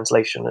 in the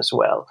translation as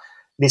well.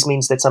 This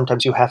means that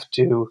sometimes you have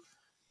to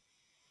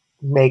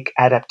make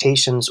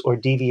adaptations or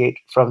deviate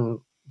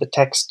from the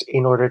text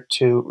in order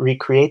to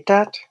recreate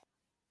that.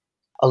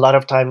 A lot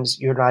of times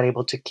you're not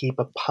able to keep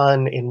a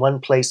pun in one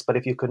place, but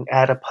if you can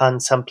add a pun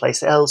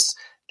someplace else,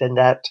 then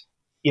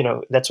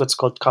that's what's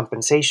called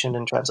compensation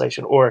in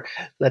translation. Or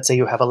let's say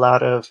you have a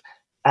lot of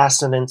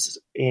assonance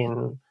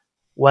in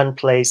one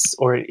place,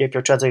 or if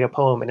you're translating a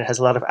poem and it has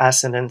a lot of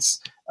assonance,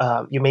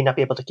 you may not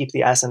be able to keep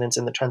the assonance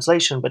in the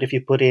translation, but if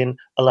you put in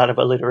a lot of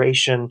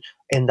alliteration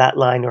in that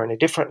line or in a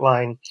different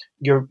line,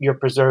 you're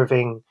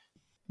preserving.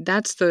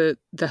 That's the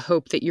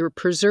hope, that you're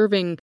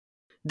preserving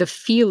the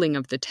feeling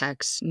of the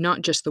text,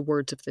 not just the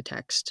words of the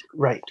text.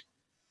 Right.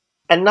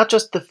 And not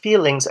just the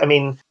feelings.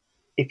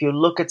 If you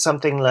look at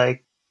something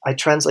like, I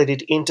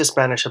translated into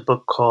Spanish a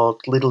book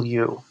called Little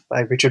You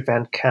by Richard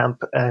Van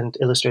Camp and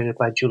illustrated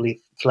by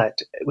Julie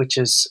Flett, which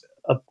is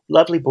a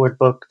lovely board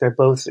book. They're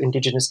both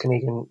Indigenous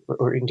Canadian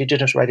or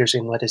Indigenous writers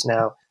in what is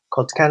now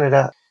called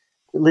Canada.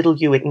 Little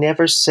You, it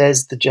never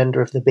says the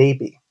gender of the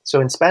baby. So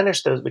in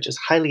Spanish, though, which is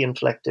highly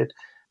inflected,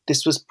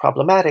 this was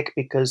problematic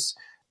because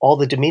all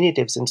the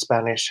diminutives in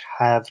Spanish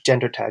have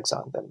gender tags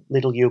on them.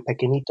 Little you,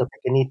 pequeñito,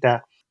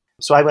 pequeñita.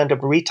 So I wound up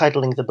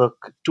retitling the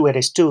book, Tú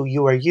eres tú,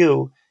 you are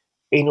you,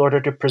 in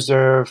order to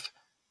preserve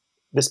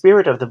the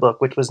spirit of the book,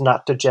 which was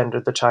not to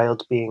gender the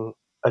child being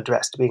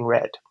addressed, being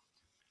read.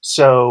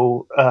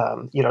 So,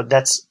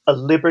 that's a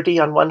liberty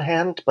on one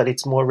hand, but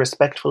it's more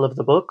respectful of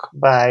the book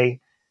by,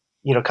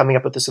 coming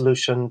up with a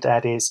solution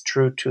that is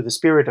true to the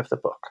spirit of the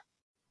book.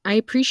 I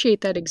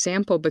appreciate that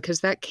example because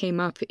that came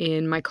up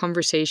in my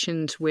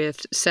conversations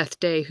with Seth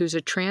Day, who's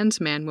a trans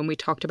man, when we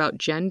talked about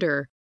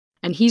gender.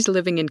 And he's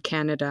living in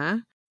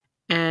Canada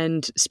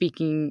and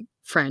speaking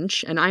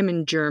French, and I'm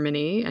in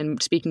Germany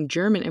and speaking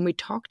German. And we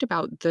talked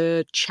about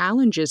the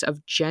challenges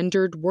of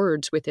gendered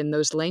words within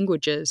those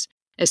languages,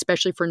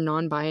 especially for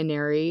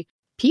non-binary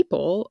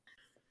people.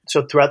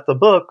 So throughout the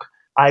book,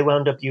 I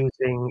wound up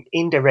using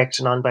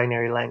indirect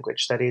non-binary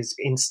language. That is,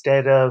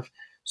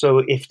 so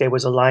if there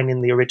was a line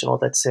in the original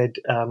that said,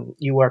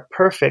 you are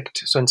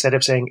perfect, so instead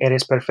of saying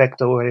eres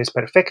perfecto or eres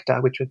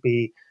perfecta, which would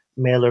be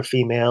male or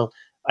female,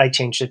 I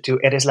changed it to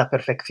eres la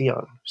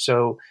perfección.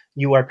 So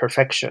you are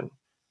perfection.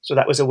 So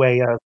that was a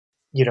way of,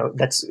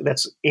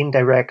 that's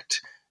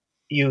indirect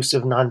use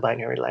of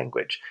non-binary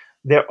language.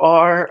 There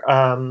are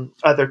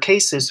other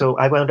cases. So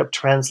I wound up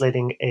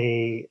translating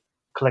a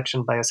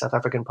collection by a South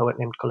African poet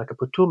named Koleka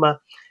Putuma,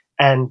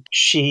 and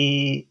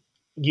she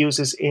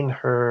uses in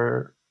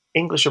her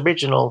English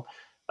original,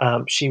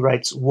 she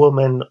writes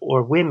woman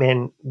or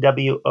women,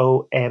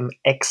 WOMXN.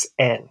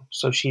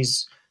 So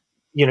she's,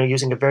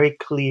 using a very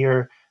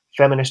clear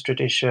feminist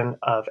tradition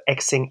of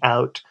Xing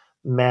out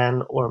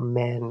man or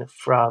men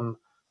from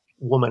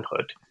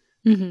womanhood.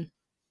 Mm-hmm.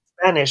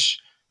 Spanish,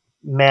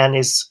 man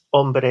is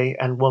hombre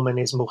and woman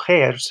is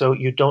mujer. So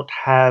you don't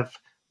have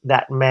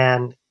that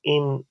man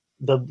in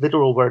the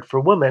literal word for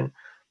woman.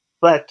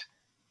 But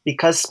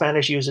because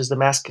Spanish uses the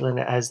masculine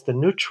as the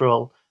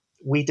neutral,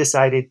 we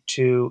decided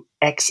to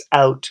X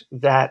out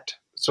that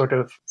sort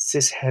of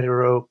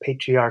cis-hetero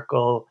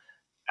patriarchal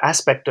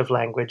aspect of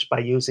language by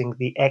using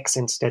the X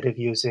instead of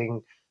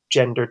using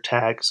gender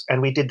tags.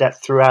 And we did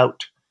that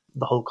throughout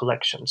the whole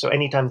collection. So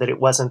anytime that it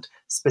wasn't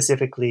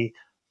specifically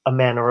a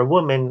man or a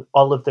woman,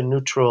 all of the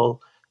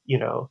neutral,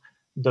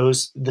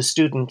 the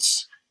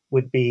students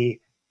would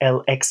be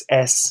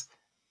LXS,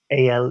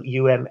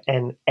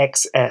 ALUMNXS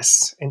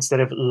instead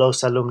of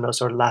los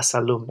alumnos or las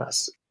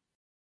alumnas.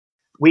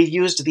 We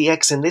used the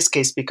X in this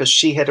case because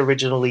she had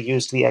originally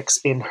used the X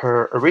in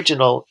her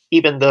original,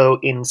 even though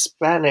in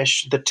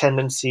Spanish, the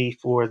tendency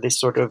for this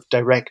sort of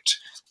direct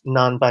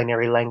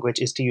non-binary language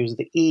is to use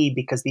the E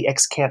because the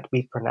X can't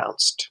be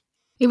pronounced.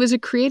 It was a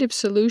creative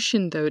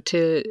solution, though,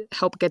 to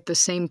help get the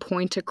same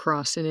point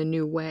across in a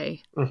new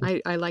way. Mm-hmm.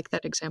 I like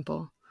that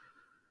example.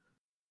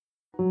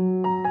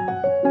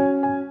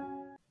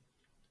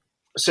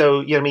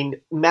 So,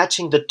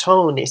 matching the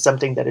tone is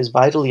something that is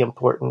vitally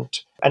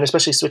important. And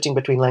especially switching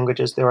between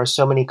languages, there are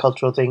so many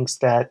cultural things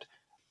that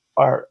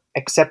are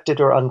accepted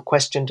or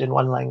unquestioned in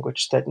one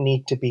language that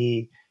need to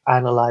be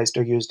analyzed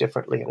or used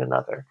differently in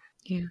another.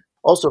 Yeah.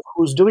 Also,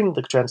 who's doing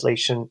the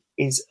translation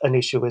is an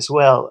issue as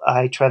well.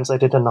 I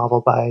translated a novel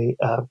by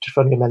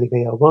Trifonia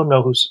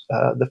Melibea-Owono, who's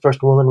the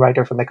first woman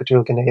writer from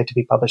Equatorial Guinea to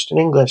be published in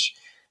English.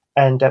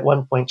 And at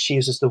one point, she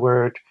uses the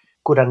word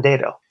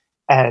curandero.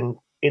 And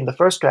in the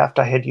first draft,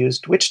 I had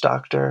used witch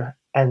doctor.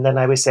 And then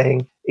I was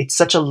saying, it's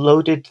such a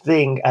loaded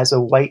thing as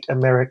a white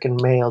American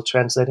male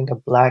translating a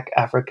black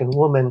African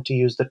woman to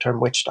use the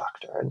term witch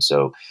doctor. And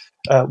so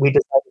we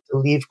decided to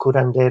leave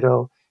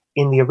curandero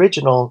in the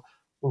original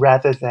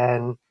rather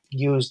than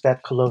use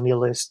that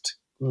colonialist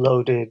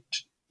loaded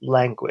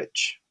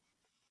language.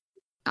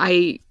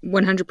 I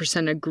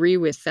 100% agree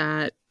with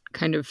that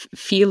kind of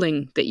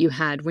feeling that you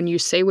had. When you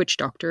say witch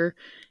doctor,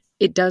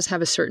 it does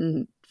have a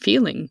certain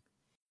feeling.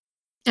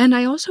 And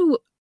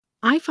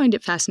I find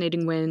it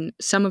fascinating when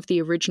some of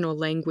the original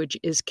language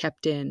is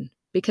kept in,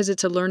 because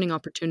it's a learning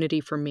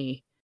opportunity for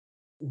me.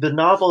 The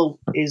novel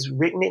was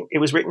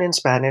written in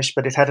Spanish,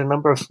 but it had a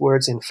number of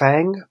words in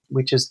Fang,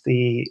 which is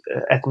the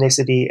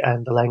ethnicity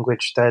and the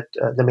language that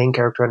the main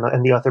character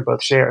and the author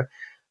both share.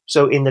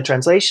 So in the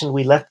translation,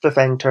 we left the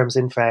Fang terms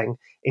in Fang.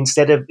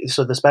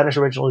 So the Spanish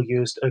original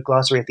used a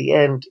glossary at the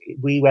end.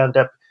 We wound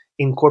up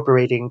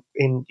incorporating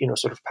in,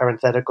 sort of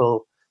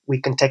parenthetical,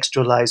 we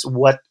contextualize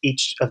what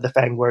each of the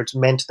Fang words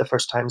meant the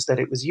first times that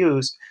it was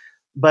used.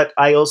 But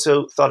I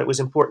also thought it was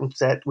important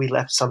that we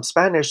left some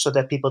Spanish so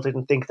that people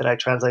didn't think that I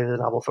translated the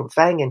novel from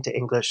Fang into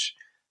English.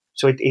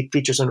 So it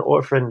features an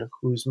orphan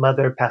whose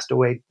mother passed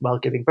away while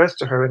giving birth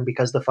to her. And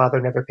because the father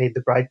never paid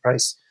the bride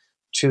price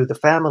to the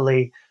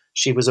family,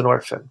 she was an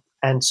orphan.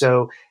 And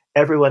so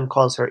everyone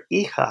calls her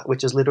hija,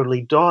 which is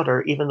literally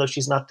daughter, even though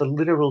she's not the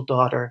literal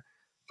daughter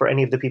for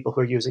any of the people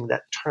who are using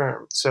that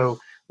term. So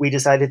we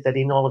decided that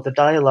in all of the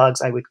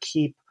dialogues, I would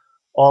keep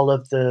all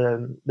of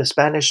the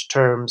Spanish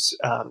terms,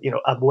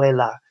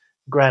 abuela,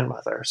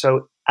 grandmother.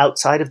 So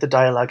outside of the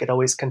dialogue, it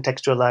always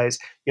contextualized,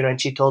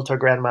 and she told her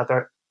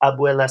grandmother,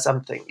 abuela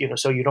something,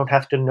 so you don't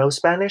have to know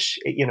Spanish.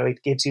 It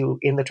gives you,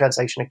 in the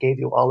translation, it gave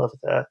you all of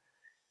the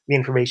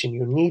information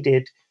you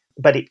needed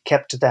but it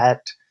kept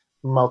that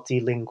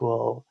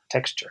multilingual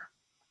texture.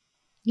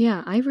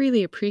 Yeah, I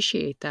really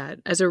appreciate that.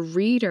 As a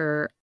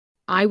reader,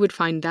 I would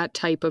find that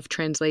type of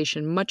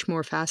translation much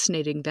more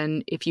fascinating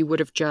than if you would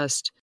have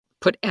just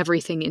put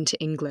everything into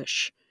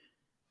English.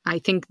 I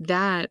think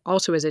that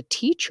also as a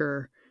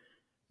teacher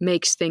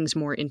makes things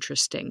more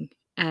interesting.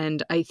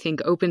 And I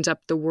think opens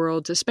up the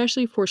world,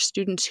 especially for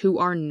students who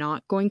are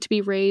not going to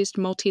be raised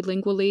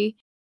multilingually.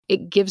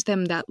 It gives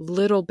them that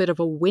little bit of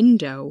a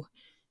window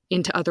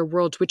into other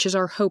worlds, which is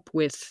our hope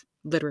with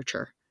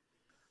literature.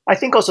 I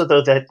think also,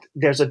 though, that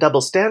there's a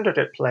double standard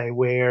at play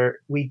where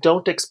we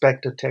don't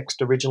expect a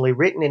text originally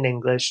written in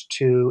English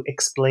to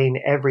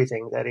explain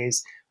everything. That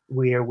is,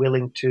 we are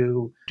willing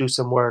to do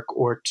some work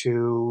or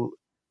to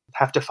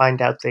have to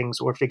find out things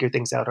or figure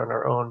things out on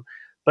our own.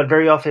 But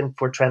very often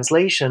for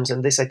translations,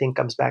 and this I think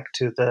comes back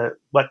to the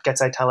what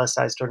gets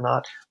italicized or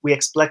not, we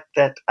expect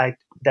that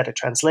that a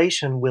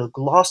translation will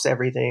gloss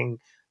everything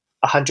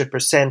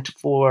 100%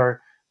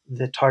 for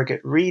the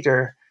target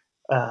reader,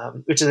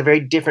 which is a very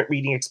different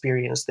reading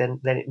experience than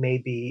it may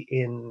be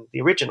in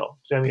the original.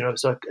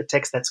 So a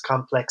text that's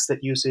complex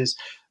that uses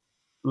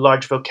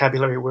large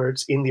vocabulary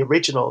words in the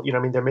original.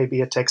 There may be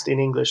a text in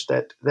English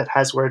that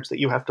has words that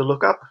you have to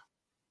look up,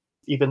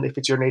 even if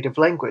it's your native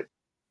language.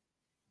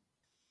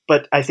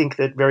 But I think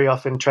that very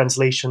often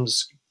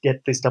translations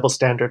get this double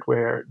standard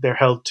where they're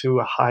held to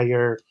a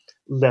higher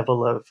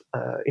level of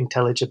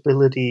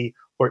intelligibility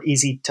or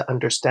easy to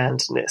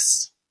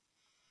understandness.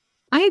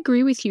 I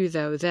agree with you,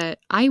 though, that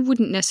I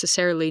wouldn't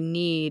necessarily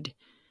need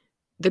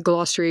the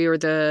glossary or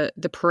the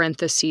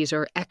parentheses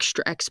or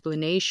extra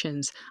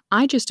explanations.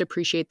 I just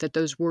appreciate that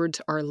those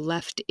words are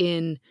left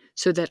in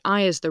so that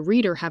I, as the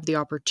reader, have the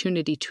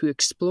opportunity to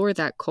explore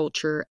that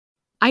culture.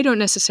 I don't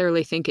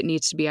necessarily think it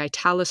needs to be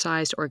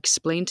italicized or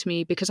explained to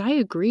me because I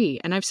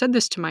agree. And I've said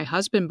this to my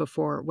husband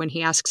before when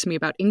he asks me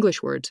about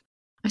English words.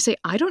 I say,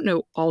 I don't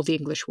know all the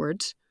English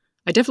words.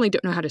 I definitely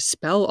don't know how to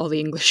spell all the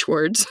English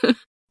words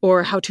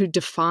or how to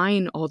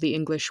define all the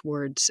English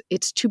words.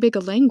 It's too big a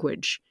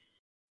language.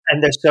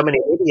 And there's so many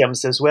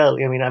idioms as well.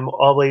 I'm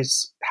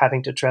always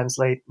having to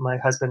translate. My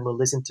husband will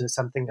listen to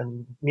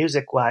something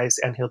music-wise,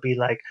 and he'll be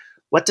like,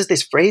 what does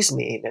this phrase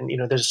mean? And,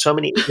 there's so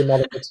many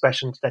idiomatic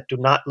expressions that do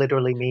not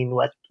literally mean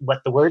what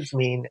the words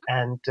mean.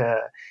 And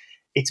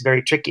it's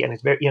very tricky. And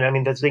it's very,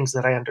 there's things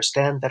that I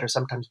understand that are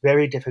sometimes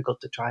very difficult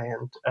to try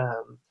and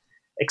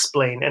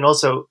explain. And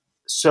also,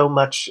 so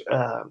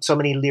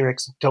many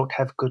lyrics don't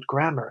have good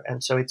grammar.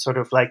 And so it's sort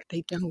of like,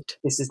 They don't.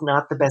 this is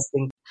not the best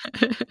thing.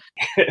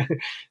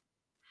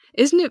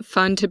 Isn't it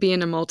fun to be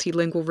in a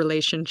multilingual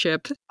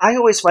relationship? I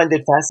always find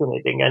it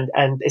fascinating,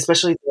 and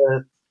especially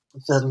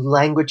the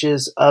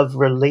languages of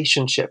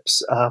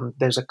relationships.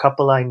 There's a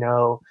couple I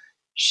know.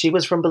 She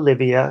was from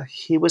Bolivia.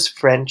 He was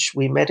French.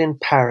 We met in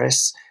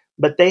Paris,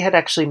 but they had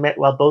actually met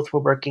while both were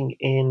working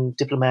in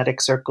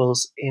diplomatic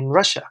circles in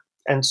Russia.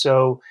 And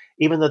so,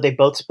 even though they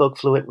both spoke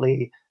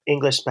fluently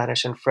English,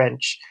 Spanish, and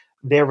French,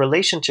 their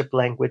relationship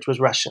language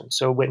was Russian.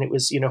 So when it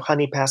was,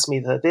 honey, pass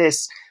me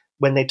this,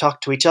 when they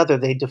talked to each other,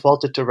 they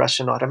defaulted to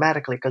Russian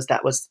automatically because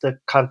that was the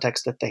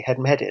context that they had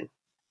met in.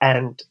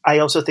 And I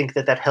also think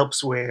that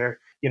helps where,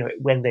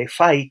 when they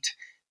fight,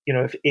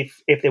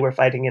 if they were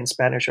fighting in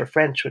Spanish or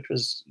French,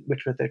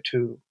 which were their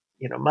two,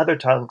 mother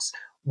tongues,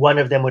 one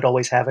of them would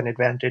always have an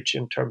advantage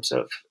in terms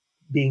of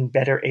being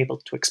better able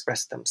to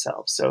express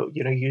themselves. So,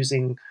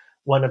 using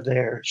one of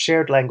their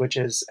shared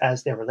languages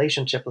as their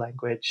relationship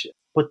language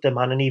put them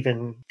on an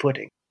even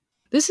footing.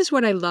 This is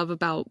what I love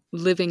about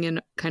living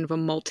in kind of a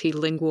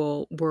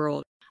multilingual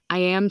world. I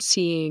am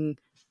seeing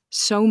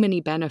so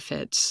many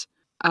benefits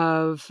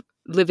of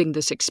living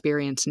this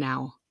experience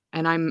now.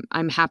 And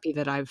I'm happy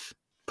that I've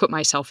put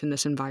myself in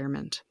this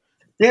environment.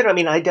 Yeah,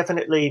 I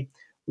definitely,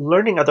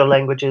 learning other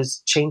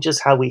languages changes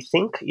how we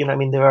think.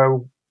 There are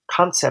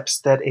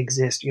concepts that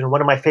exist. One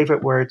of my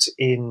favorite words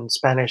in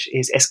Spanish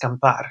is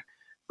escampar,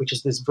 which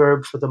is this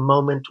verb for the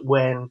moment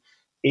when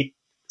it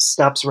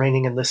stops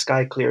raining and the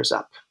sky clears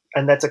up.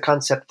 And that's a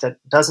concept that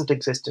doesn't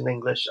exist in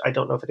English. I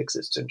don't know if it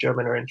exists in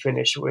German or in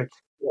Finnish.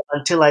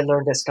 Until I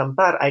learned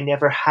escampar, I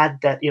never had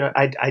that.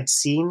 I'd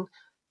seen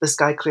the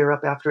sky clear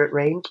up after it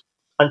rained.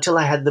 Until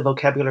I had the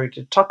vocabulary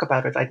to talk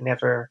about it, I'd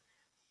never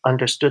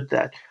understood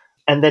that.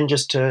 And then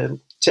just to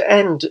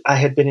end, I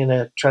had been in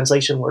a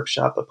translation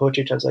workshop, a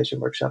poetry translation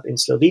workshop in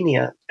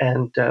Slovenia,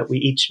 and we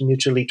each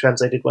mutually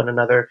translated one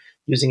another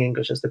using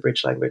English as the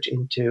bridge language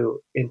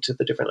into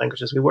the different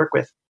languages we work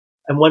with.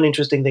 And one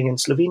interesting thing in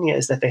Slovenia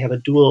is that they have a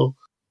dual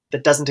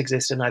that doesn't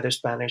exist in either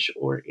Spanish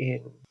or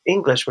in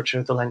English, which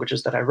are the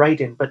languages that I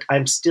write in. But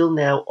I'm still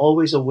now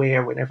always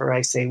aware whenever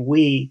I say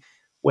we,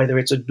 whether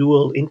it's a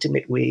dual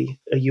intimate we,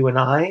 a you and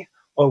I,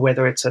 or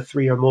whether it's a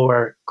three or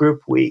more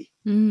group we.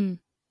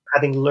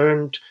 Having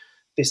learned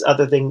this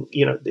other thing,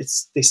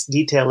 this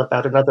detail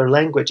about another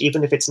language,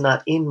 even if it's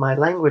not in my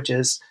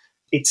languages,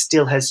 it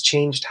still has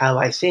changed how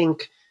I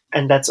think.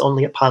 And that's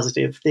only a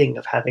positive thing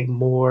of having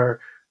more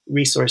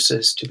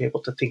resources to be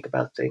able to think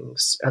about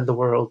things and the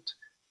world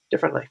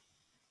differently.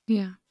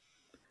 Yeah.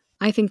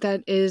 I think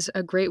that is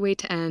a great way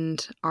to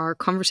end our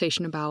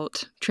conversation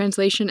about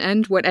translation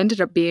and what ended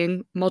up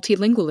being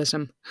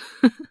multilingualism.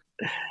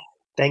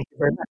 Thank you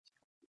very much.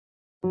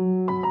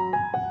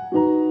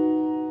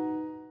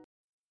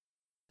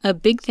 A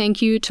big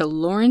thank you to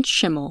Lawrence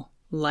Schimmel,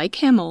 like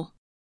Himmel,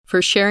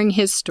 for sharing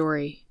his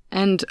story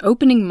and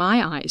opening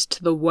my eyes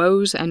to the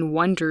woes and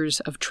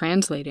wonders of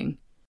translating.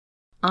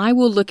 I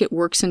will look at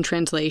works in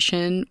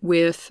translation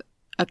with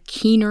a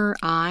keener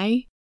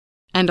eye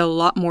and a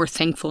lot more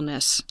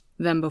thankfulness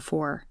than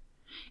before.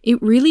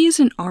 It really is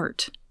an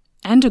art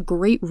and a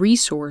great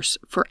resource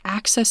for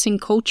accessing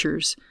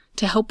cultures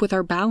to help with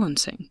our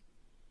balancing.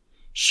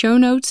 Show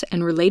notes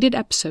and related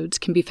episodes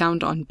can be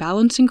found on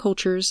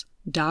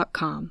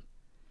balancingcultures.com.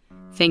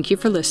 Thank you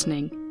for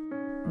listening.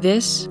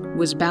 This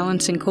was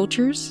Balancing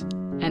Cultures,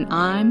 and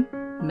I'm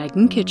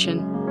Megan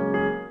Kitchen.